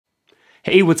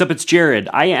Hey, what's up? It's Jared.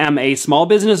 I am a small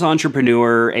business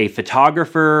entrepreneur, a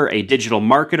photographer, a digital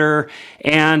marketer,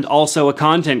 and also a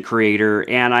content creator.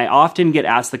 And I often get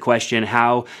asked the question,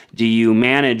 how do you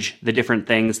manage the different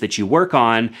things that you work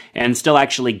on and still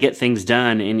actually get things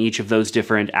done in each of those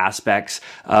different aspects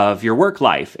of your work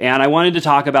life? And I wanted to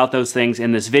talk about those things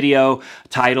in this video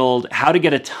titled, How to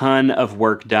Get a Ton of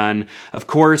Work Done. Of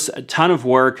course, a ton of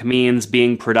work means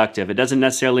being productive. It doesn't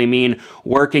necessarily mean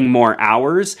working more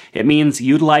hours. It means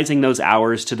utilizing those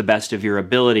hours to the best of your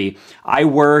ability. I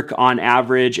work on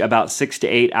average about 6 to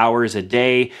 8 hours a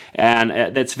day,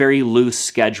 and that's very loose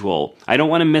schedule. I don't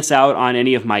want to miss out on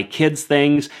any of my kids'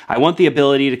 things. I want the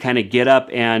ability to kind of get up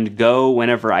and go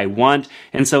whenever I want.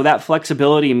 And so that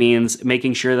flexibility means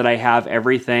making sure that I have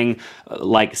everything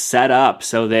set up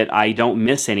so that I don't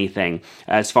miss anything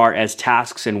as far as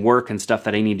tasks and work and stuff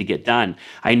that I need to get done.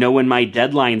 I know when my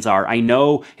deadlines are. I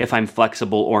know if I'm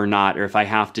flexible or not, or if I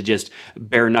have to just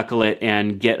bare knuckle it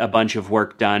and get a bunch of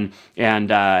work done. And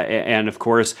of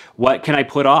course, what can I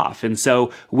put off? And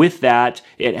so with that,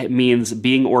 it means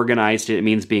being organized. It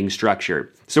means being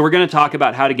structured. So we're going to talk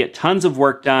about how to get tons of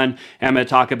work done. And I'm going to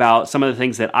talk about some of the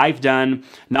things that I've done.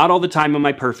 Not all the time am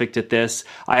I perfect at this.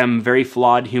 I am a very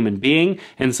flawed human being.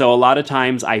 And so a lot of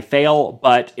times I fail,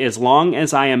 but as long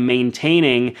as I am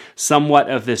maintaining somewhat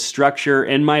of this structure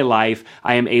in my life,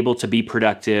 I am able to be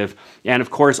productive. And of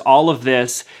course, all of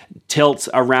this tilts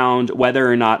around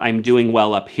whether or not I'm doing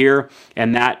well up here.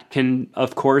 And that can,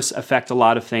 of course, affect a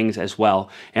lot of things as well.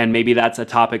 And maybe that's a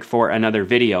topic for another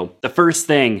video. The first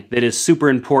thing that is super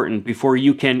important before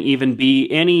you can even be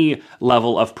any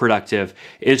level of productive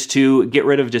is to get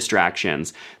rid of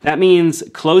distractions. That means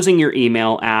closing your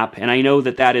email app. And I know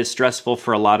that that is stressful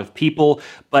for a lot of people,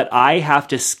 but I have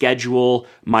to schedule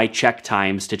my check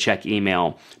times to check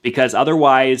email because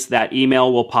otherwise that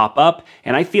email will pop up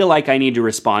and I feel like I need to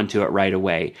respond to it right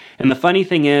away. And the funny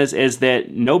thing is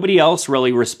that nobody else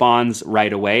really responds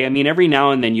right away. I mean, every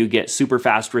now and then you get super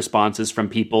fast responses from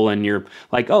people and you're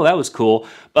like, oh, that was cool.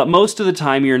 But most of the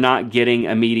time you're not getting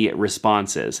immediate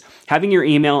responses. Having your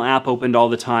email app opened all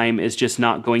the time is just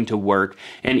not going to work.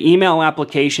 And email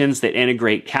applications that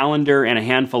integrate calendar and a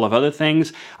handful of other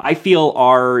things, I feel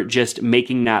are just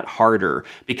making that harder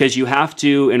because you have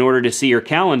to, in order to see your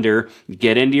calendar,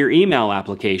 get into your email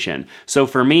application. So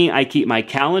for me, I keep my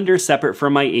calendar separate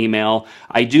from my email.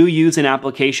 I do use an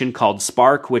application called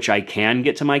Spark, which I can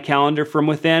get to my calendar from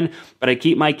within, but I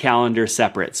keep my calendar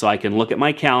separate so I can look at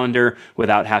my calendar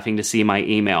without having to see my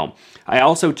email. I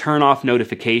also turn off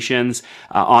notifications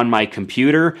on my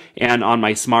computer and on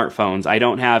my smartphones. I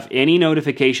don't have any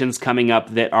notifications coming up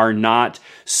that are not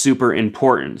super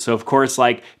important. So of course,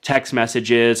 like text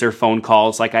messages or phone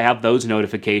calls, like I have those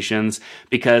notifications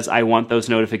because I want those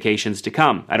notifications to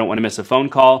come. I don't want to miss a phone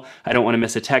call. I don't want to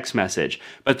miss a text message.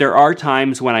 But there are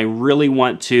times when I really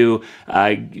want to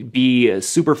be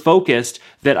super focused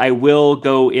that I will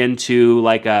go into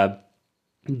like a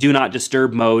do not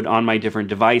disturb mode on my different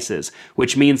devices,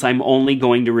 which means I'm only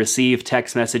going to receive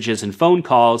text messages and phone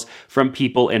calls from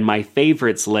people in my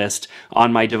favorites list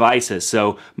on my devices.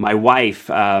 So my wife,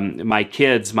 my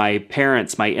kids, my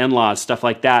parents, my in-laws, stuff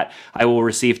like that, I will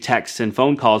receive texts and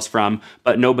phone calls from,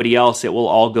 but nobody else. It will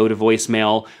all go to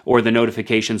voicemail or the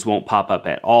notifications won't pop up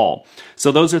at all.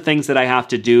 So those are things that I have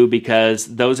to do because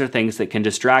those are things that can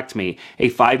distract me.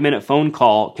 A 5-minute phone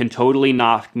call can totally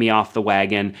knock me off the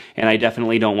wagon, and I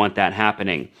definitely don't want that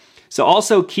happening. So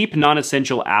also keep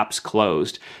non-essential apps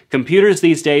closed. Computers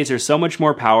these days are so much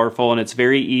more powerful and it's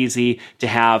very easy to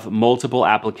have multiple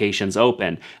applications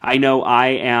open. I know I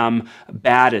am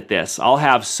bad at this. I'll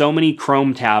have so many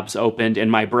Chrome tabs opened in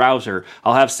my browser.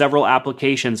 I'll have several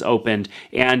applications opened,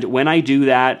 and when I do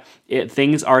that,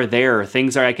 things are there.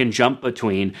 Things I can jump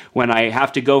between. When I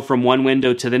have to go from one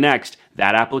window to the next,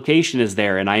 that application is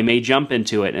there and I may jump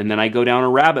into it and then I go down a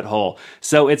rabbit hole.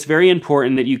 So it's very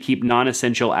important that you keep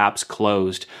non-essential apps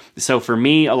closed. So for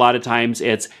me, a lot of times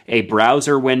it's a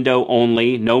browser window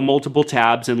only, no multiple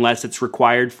tabs unless it's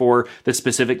required for the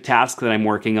specific task that I'm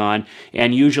working on,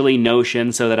 and usually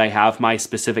Notion so that I have my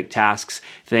specific tasks,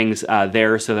 things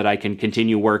there so that I can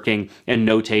continue working and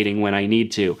notating when I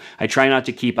need to. I try not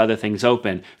to keep other things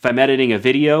open. If I'm editing a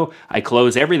video, I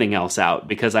close everything else out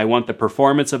because I want the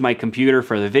performance of my computer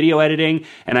for the video editing,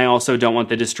 and I also don't want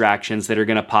the distractions that are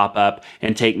going to pop up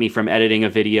and take me from editing a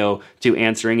video to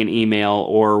answering an email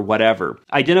or whatever.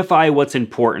 Identify what's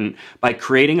important by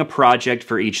creating a project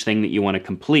for each thing that you want to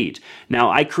complete. Now,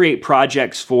 I create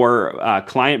projects for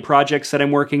client projects that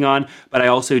I'm working on, but I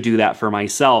also do that for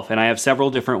myself, and I have several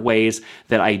different different ways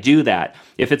that I do that.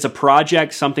 If it's a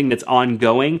project, something that's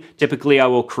ongoing, typically I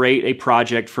will create a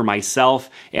project for myself,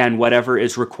 and whatever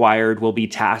is required will be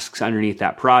tasks underneath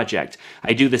that project.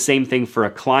 I do the same thing for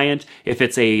a client. If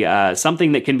it's a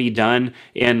something that can be done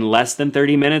in less than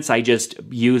 30 minutes, I just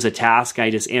use a task.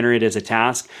 I just enter it as a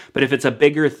task. But if it's a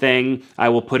bigger thing, I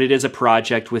will put it as a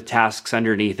project with tasks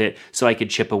underneath it so I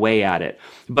could chip away at it.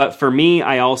 But for me,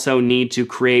 I also need to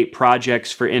create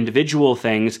projects for individual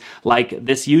things like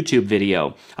this YouTube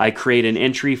video. I create an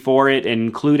entry for it and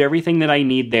include everything that I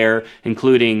need there,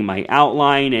 including my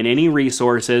outline and any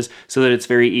resources, so that it's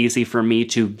very easy for me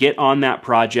to get on that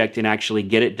project and actually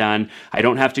get it done. I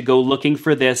don't have to go looking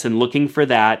for this and looking for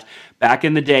that. Back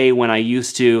in the day when I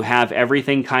used to have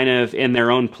everything kind of in their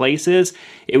own places,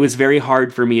 it was very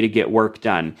hard for me to get work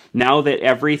done. Now that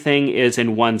everything is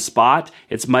in one spot,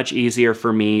 it's much easier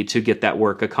for me to get that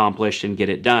work accomplished and get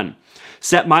it done.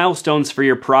 Set milestones for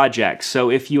your projects. So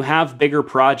if you have bigger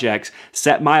projects,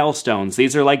 set milestones.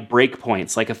 These are like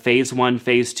breakpoints, like a phase 1,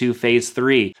 phase 2, phase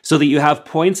 3, so that you have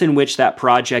points in which that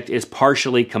project is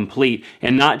partially complete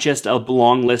and not just a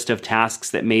long list of tasks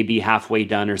that may be halfway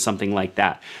done or something like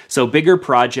that. So bigger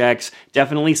projects,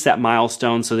 definitely set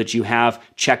milestones so that you have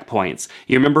checkpoints.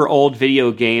 You remember old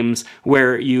video games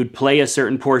where you'd play a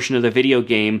certain portion of the video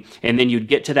game and then you'd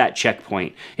get to that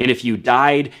checkpoint. And if you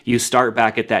died, you start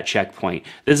back at that checkpoint.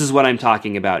 This is what I'm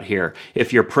talking about here.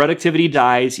 If your productivity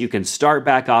dies, you can start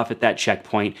back off at that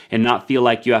checkpoint and not feel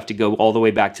like you have to go all the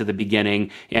way back to the beginning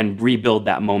and rebuild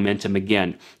that momentum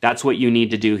again. That's what you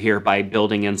need to do here by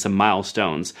building in some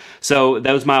milestones. So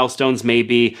those milestones may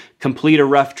be complete a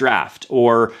rough draft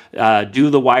or do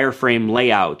the wireframe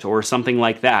layout or something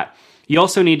like that. You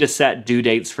also need to set due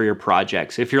dates for your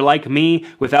projects. If you're like me,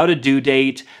 without a due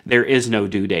date, there is no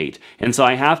due date. And so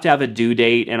I have to have a due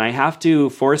date, and I have to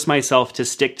force myself to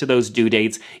stick to those due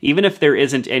dates. Even if there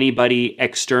isn't anybody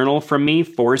external from me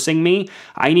forcing me,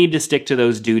 I need to stick to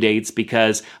those due dates,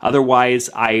 because otherwise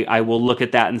I will look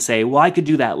at that and say, well, I could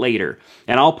do that later.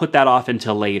 And I'll put that off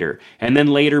until later. And then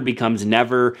later becomes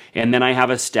never, and then I have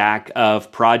a stack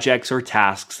of projects or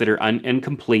tasks that are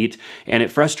incomplete, and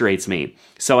it frustrates me.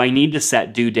 So I need to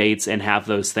set due dates and have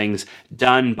those things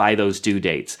done by those due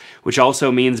dates, which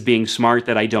also means being smart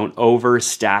that I don't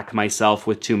overstack myself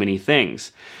with too many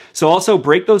things. So also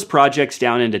break those projects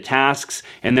down into tasks,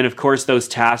 and then of course those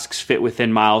tasks fit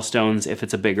within milestones if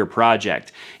it's a bigger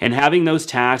project. And having those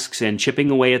tasks and chipping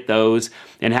away at those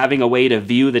and having a way to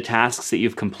view the tasks that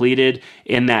you've completed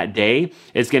in that day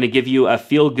is going to give you a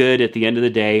feel good at the end of the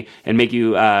day and make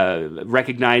you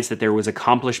recognize that there was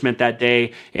accomplishment that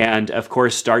day, and of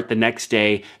course start the next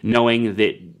day knowing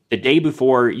that the day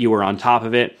before you were on top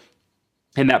of it.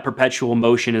 And that perpetual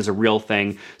motion is a real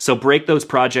thing. So break those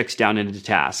projects down into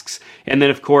tasks. And then,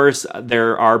 of course,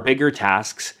 there are bigger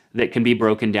tasks that can be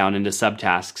broken down into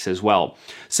subtasks as well.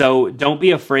 So don't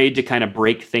be afraid to kind of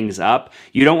break things up.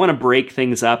 You don't want to break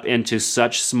things up into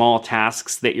such small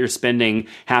tasks that you're spending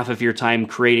half of your time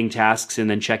creating tasks and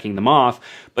then checking them off.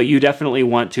 But you definitely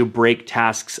want to break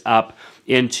tasks up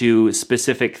into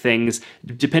specific things,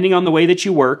 depending on the way that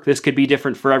you work. This could be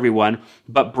different for everyone,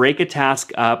 but break a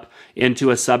task up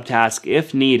into a subtask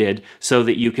if needed so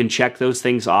that you can check those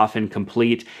things off and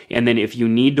complete. And then if you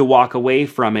need to walk away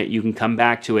from it, you can come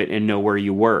back to it and know where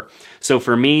you were. So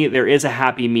for me, there is a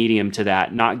happy medium to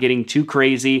that, not getting too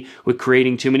crazy with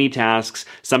creating too many tasks.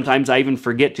 Sometimes I even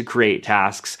forget to create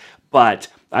tasks, but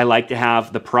I like to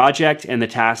have the project and the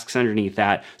tasks underneath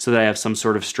that so that I have some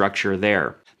sort of structure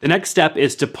there. The next step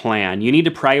is to plan. You need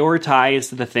to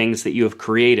prioritize the things that you have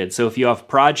created. So if you have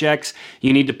projects,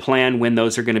 you need to plan when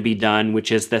those are going to be done,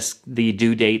 which is the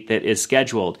due date that is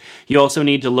scheduled. You also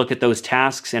need to look at those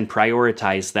tasks and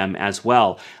prioritize them as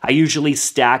well. I usually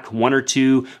stack 1 or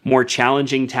 2 more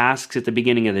challenging tasks at the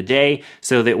beginning of the day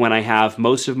so that when I have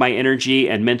most of my energy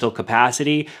and mental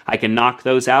capacity, I can knock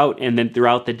those out, and then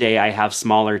throughout the day I have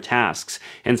smaller tasks.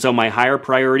 And so my higher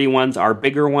priority ones are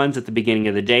bigger ones at the beginning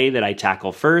of the day that I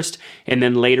tackle first. And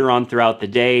then later on throughout the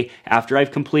day, after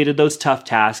I've completed those tough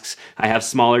tasks, I have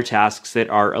smaller tasks that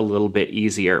are a little bit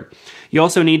easier. You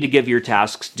also need to give your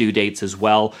tasks due dates as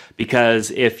well,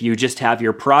 because if you just have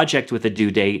your project with a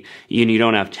due date and you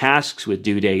don't have tasks with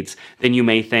due dates, then you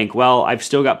may think, well, I've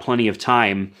still got plenty of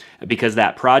time because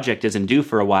that project isn't due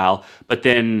for a while, but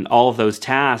then all of those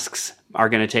tasks are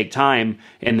going to take time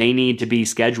and they need to be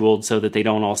scheduled so that they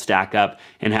don't all stack up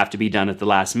and have to be done at the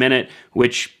last minute,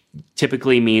 which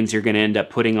typically means you're going to end up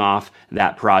putting off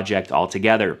that project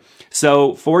altogether.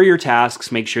 So for your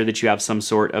tasks, make sure that you have some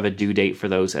sort of a due date for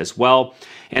those as well.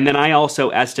 And then I also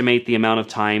estimate the amount of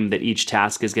time that each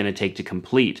task is going to take to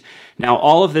complete. Now,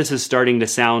 all of this is starting to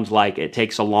sound like it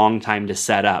takes a long time to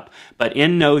set up, but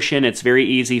in Notion, it's very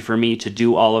easy for me to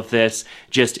do all of this,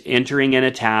 just entering in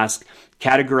a task,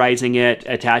 categorizing it,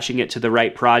 attaching it to the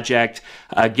right project,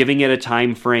 giving it a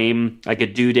time frame, like a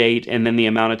due date, and then the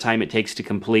amount of time it takes to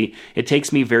complete. It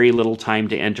takes me very little time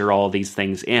to enter all these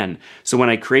things in. So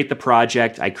when I create the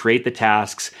project, I create the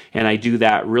tasks, and I do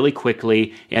that really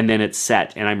quickly, and then it's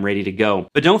set and I'm ready to go.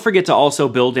 But don't forget to also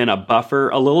build in a buffer.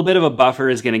 A little bit of a buffer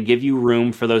is going to give you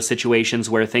room for those situations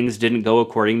where things didn't go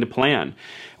according to plan.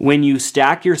 When you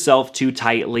stack yourself too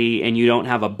tightly and you don't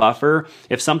have a buffer,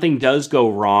 if something does go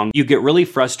wrong, you get really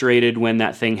frustrated when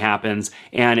that thing happens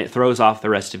and it throws off the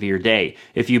rest of your day.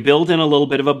 If you build in a little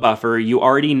bit of a buffer, you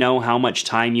already know how much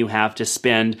time you have to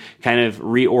spend kind of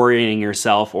reorienting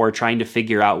yourself or trying to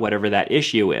figure out whatever that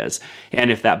issue is.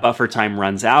 And if that buffer time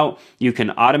runs out, you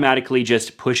can automatically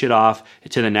just push it off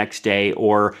to the next day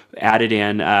or add it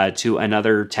in to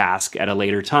another task at a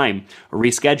later time, or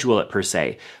reschedule it per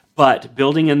se. But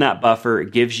building in that buffer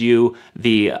gives you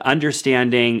the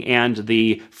understanding and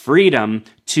the freedom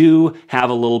to have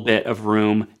a little bit of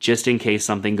room just in case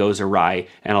something goes awry,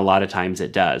 and a lot of times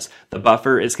it does. The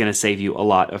buffer is going to save you a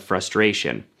lot of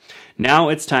frustration. Now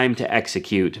it's time to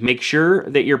execute. Make sure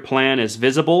that your plan is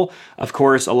visible. Of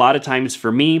course, a lot of times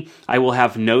for me, I will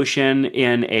have Notion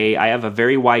I have a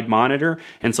very wide monitor,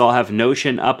 and so I'll have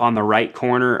Notion up on the right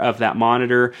corner of that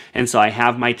monitor, and so I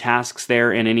have my tasks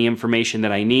there and any information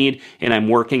that I need, and I'm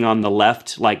working on the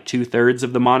left, like 2/3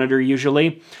 of the monitor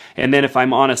usually. And then if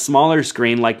I'm on a smaller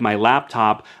screen like my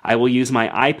laptop, I will use my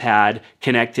iPad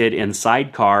connected in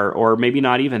Sidecar, or maybe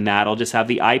not even that. I'll just have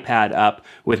the iPad up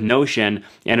with Notion,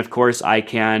 and of course I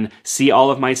can see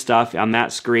all of my stuff on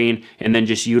that screen and then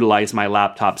just utilize my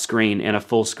laptop screen in a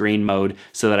full screen mode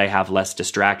so that I have less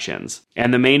distractions.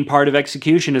 And the main part of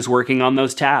execution is working on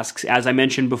those tasks. As I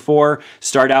mentioned before,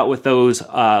 start out with those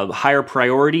higher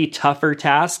priority, tougher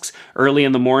tasks early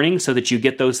in the morning so that you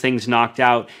get those things knocked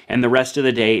out, and the rest of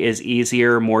the day is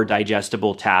easier, more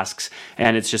digestible tasks,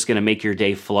 and it's just going to make your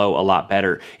day flow a lot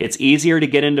better. It's easier to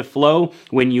get into flow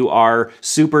when you are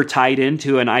super tied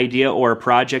into an idea or a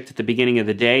project at the beginning of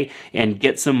the day and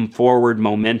get some forward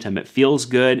momentum. It feels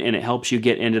good and it helps you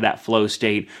get into that flow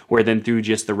state where then through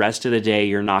just the rest of the day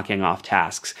you're knocking off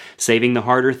tasks. Saving the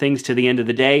harder things to the end of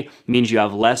the day means you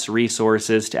have less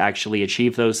resources to actually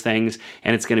achieve those things,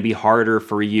 and it's going to be harder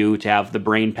for you to have the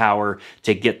brain power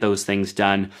to get those things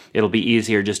done. It'll be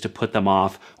easier just to put them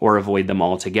off or avoid them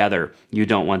altogether. You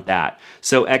don't want that.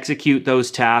 So execute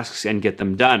those tasks and get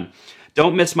them done.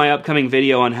 Don't miss my upcoming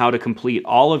video on how to complete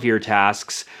all of your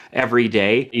tasks every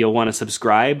day. You'll want to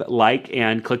subscribe, like,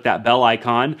 and click that bell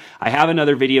icon. I have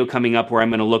another video coming up where I'm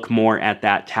going to look more at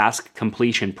that task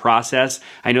completion process.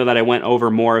 I know that I went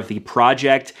over more of the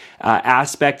project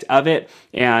aspect of it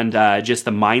and just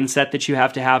the mindset that you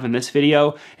have to have in this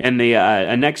video. And the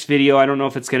next video, I don't know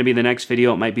if it's going to be the next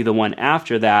video, it might be the one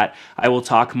after that, I will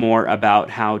talk more about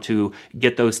how to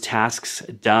get those tasks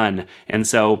done. And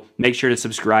so make sure to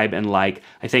subscribe and like.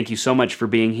 I thank you so much for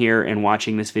being here and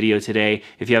watching this video today.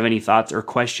 If you have any thoughts or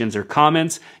questions or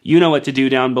comments, you know what to do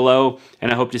down below,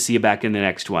 and I hope to see you back in the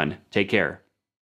next one. Take care.